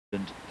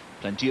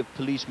Plenty of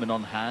policemen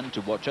on hand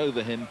to watch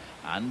over him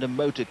and a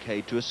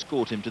motorcade to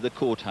escort him to the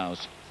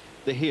courthouse.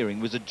 The hearing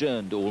was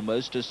adjourned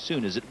almost as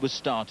soon as it was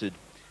started.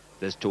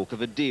 There's talk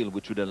of a deal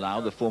which would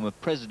allow the former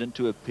president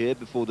to appear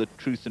before the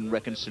Truth and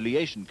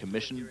Reconciliation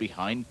Commission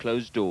behind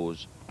closed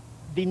doors.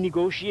 The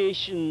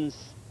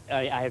negotiations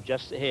I have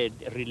just heard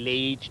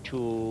relate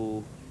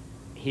to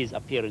his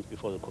appearance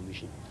before the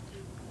commission.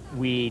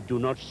 We do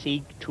not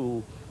seek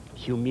to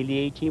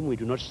humiliate him. We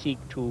do not seek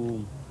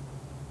to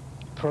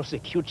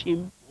prosecute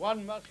him.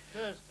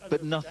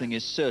 But nothing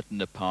is certain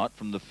apart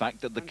from the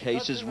fact that the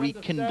case has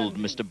rekindled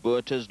Mr.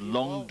 Botha's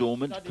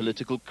long-dormant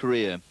political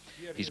career.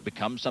 He's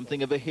become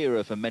something of a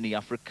hero for many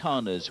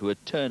Afrikaners who are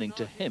turning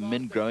to him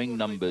in growing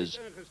numbers.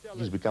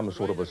 He's become a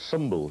sort of a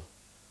symbol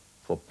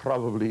for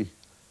probably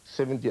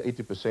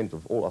 70–80%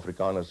 of all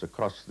Afrikaners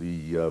across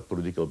the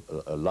political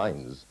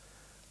lines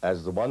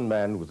as the one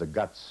man with the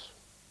guts,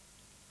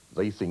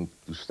 they think,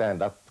 to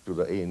stand up to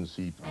the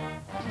ANC.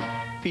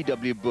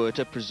 P.W.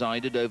 Botha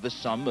presided over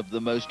some of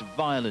the most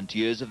violent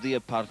years of the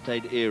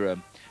apartheid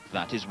era.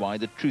 That is why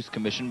the Truth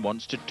Commission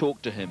wants to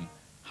talk to him.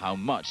 How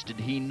much did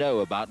he know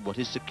about what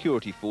his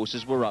security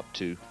forces were up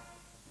to?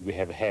 We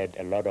have had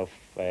a lot of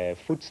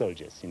foot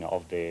soldiers,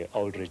 of the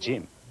old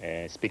regime,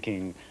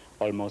 speaking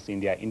almost in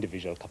their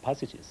individual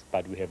capacities,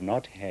 but we have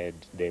not had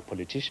the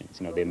politicians,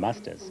 their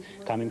masters,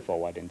 coming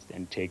forward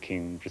and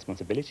taking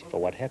responsibility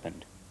for what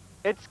happened.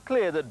 It's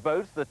clear that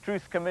both the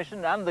Truth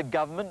Commission and the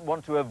government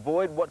want to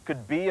avoid what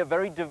could be a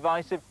very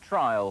divisive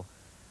trial.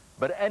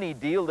 But any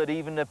deal that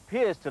even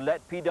appears to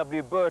let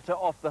P.W. Botha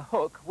off the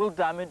hook will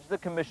damage the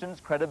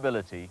Commission's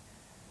credibility.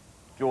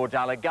 George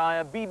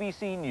Alagaya,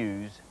 BBC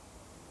News.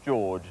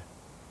 George.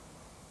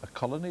 A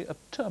colony of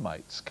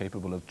termites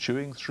capable of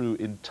chewing through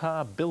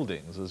entire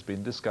buildings has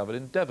been discovered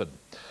in Devon.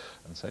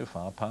 And so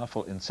far,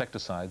 powerful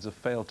insecticides have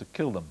failed to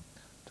kill them.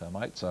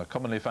 Termites are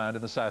commonly found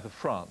in the south of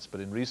France,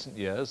 but in recent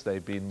years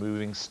they've been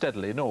moving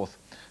steadily north,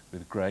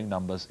 with growing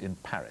numbers in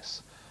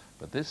Paris.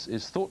 But this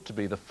is thought to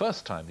be the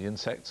first time the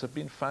insects have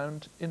been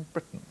found in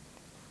Britain.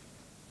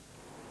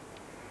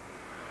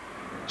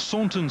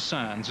 Saunton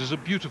Sands is a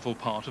beautiful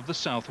part of the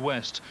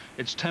southwest.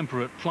 Its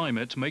temperate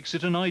climate makes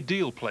it an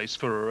ideal place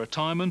for a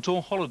retirement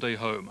or holiday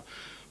home.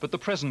 But the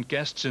present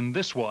guests in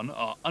this one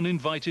are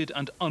uninvited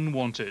and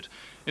unwanted.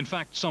 In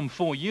fact, some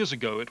 4 years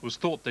ago it was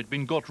thought they'd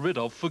been got rid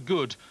of for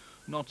good.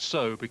 Not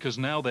so, because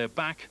now they're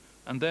back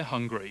and they're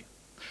hungry.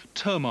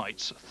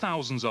 Termites,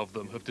 thousands of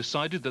them, have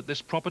decided that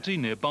this property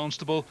near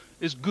Barnstaple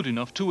is good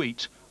enough to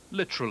eat,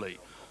 literally.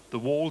 The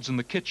walls in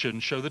the kitchen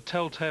show the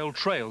telltale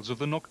trails of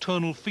the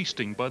nocturnal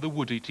feasting by the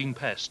wood-eating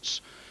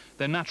pests.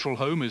 Their natural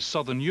home is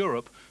southern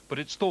Europe, but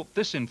it's thought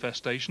this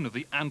infestation of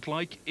the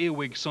ant-like,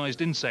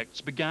 earwig-sized insects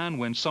began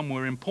when some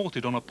were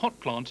imported on a pot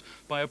plant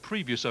by a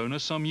previous owner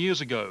some years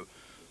ago.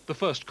 The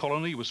first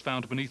colony was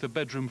found beneath a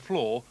bedroom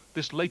floor.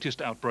 This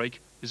latest outbreak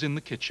is in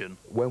the kitchen.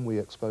 When we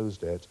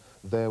exposed it,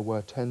 there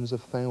were tens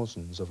of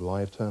thousands of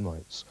live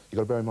termites. You've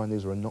got to bear in mind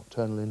these are a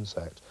nocturnal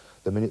insect.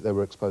 The minute they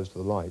were exposed to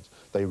the light,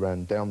 they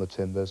ran down the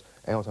timbers,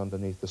 out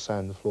underneath the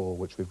sand floor,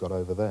 which we've got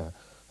over there,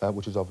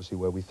 which is obviously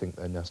where we think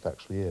their nest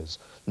actually is.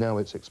 Now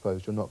it's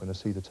exposed, you're not going to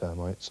see the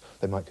termites.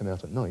 They might come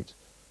out at night,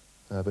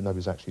 but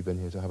nobody's actually been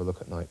here to have a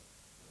look at night.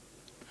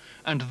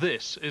 And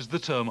this is the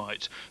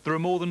termite. There are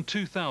more than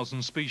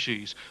 2,000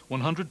 species,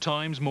 100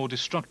 times more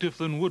destructive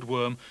than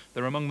woodworm.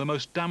 They're among the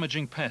most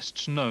damaging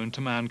pests known to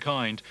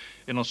mankind.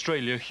 In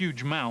Australia,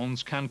 huge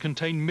mounds can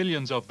contain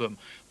millions of them.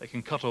 They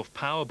can cut off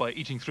power by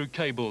eating through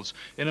cables.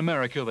 In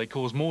America, they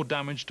cause more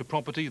damage to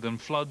property than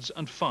floods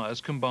and fires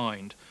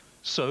combined.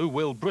 So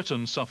will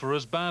Britain suffer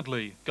as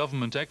badly?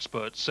 Government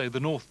experts say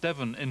the North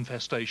Devon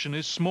infestation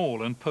is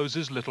small and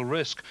poses little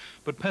risk.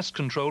 But pest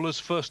controllers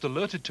first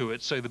alerted to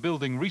it say the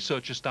building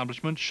research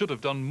establishment should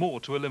have done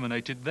more to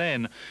eliminate it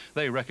then.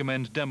 They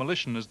recommend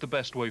demolition as the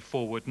best way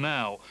forward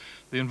now.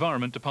 The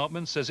Environment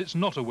Department says it's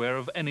not aware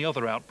of any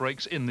other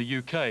outbreaks in the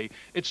UK.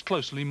 It's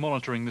closely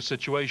monitoring the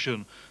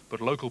situation. But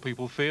local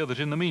people fear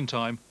that in the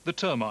meantime, the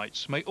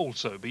termites may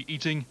also be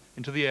eating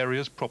into the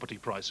area's property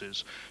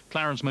prices.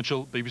 Clarence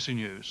Mitchell, BBC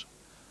News.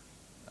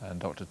 And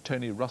Dr.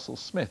 Tony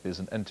Russell-Smith is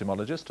an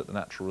entomologist at the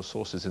Natural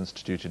Resources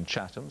Institute in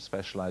Chatham,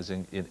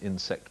 specialising in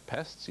insect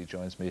pests. He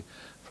joins me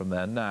from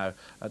there now.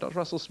 Dr.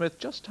 Russell-Smith,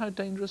 just how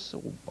dangerous,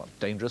 or not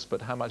dangerous,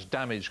 but how much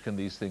damage can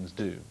these things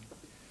do?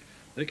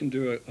 They can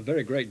do a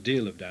very great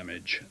deal of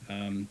damage.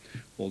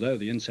 Although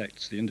the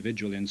insects, the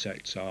individual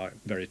insects, are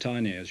very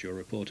tiny, as your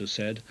reporter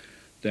said,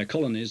 their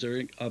colonies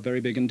are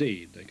very big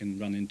indeed. They can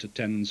run into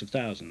tens of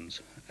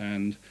thousands,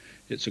 and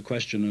it's a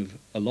question of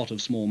a lot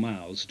of small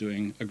mouths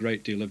doing a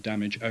great deal of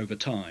damage over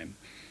time.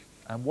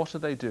 And what are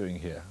they doing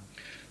here?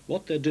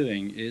 What they're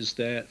doing is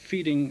they're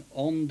feeding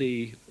on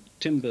the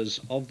timbers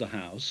of the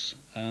house,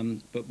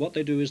 but what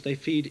they do is they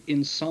feed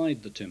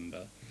inside the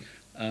timber,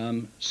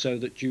 so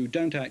that you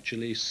don't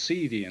actually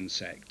see the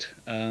insect,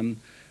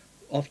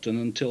 often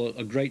until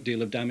a great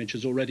deal of damage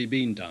has already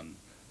been done.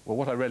 Well,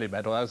 what I really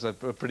meant, well, that was a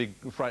pretty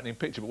frightening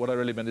picture, but what I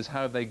really meant is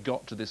how have they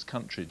got to this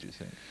country, do you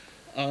think?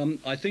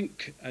 I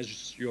think,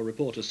 as your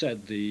reporter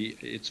said,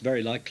 it's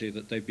very likely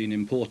that they've been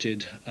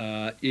imported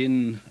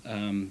in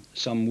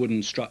some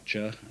wooden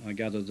structure. I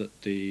gather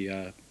that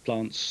the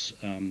plants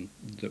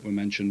that were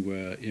mentioned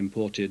were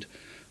imported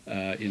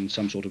in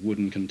some sort of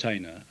wooden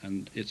container,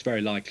 and it's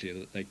very likely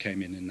that they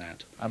came in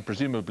that. And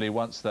presumably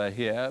once they're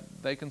here,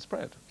 they can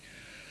spread?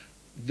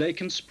 They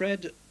can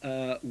spread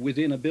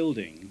within a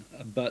building,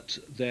 but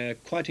they're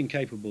quite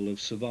incapable of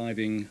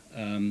surviving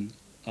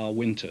our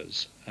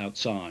winters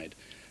outside.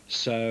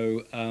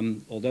 So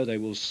although they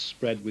will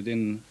spread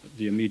within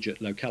the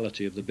immediate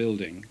locality of the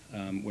building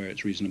where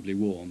it's reasonably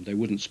warm, they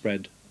wouldn't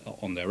spread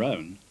on their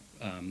own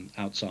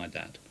outside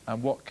that.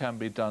 And what can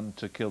be done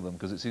to kill them?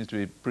 Because it seems to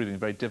be proving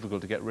very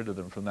difficult to get rid of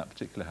them from that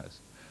particular house.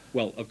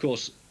 Well, of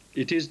course,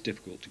 it is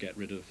difficult to get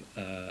rid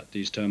of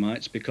these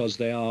termites because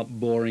they are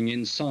boring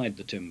inside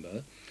the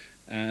timber,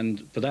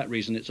 and for that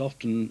reason it's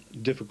often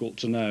difficult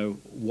to know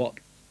what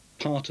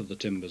part of the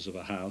timbers of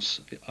a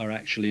house are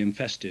actually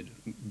infested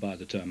by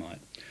the termite.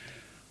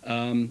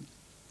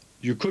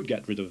 You could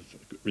get rid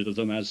of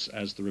them,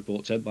 as the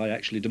report said, by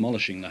actually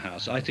demolishing the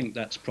house. I think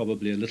that's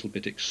probably a little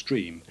bit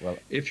extreme. Well,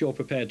 if you're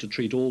prepared to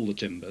treat all the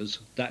timbers,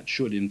 that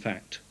should in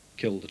fact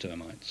kill the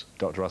termites.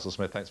 Dr. Russell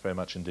Smith, thanks very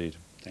much indeed.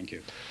 Thank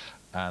you.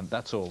 And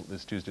that's all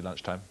this Tuesday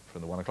lunchtime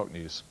from the 1 o'clock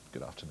news.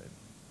 Good afternoon.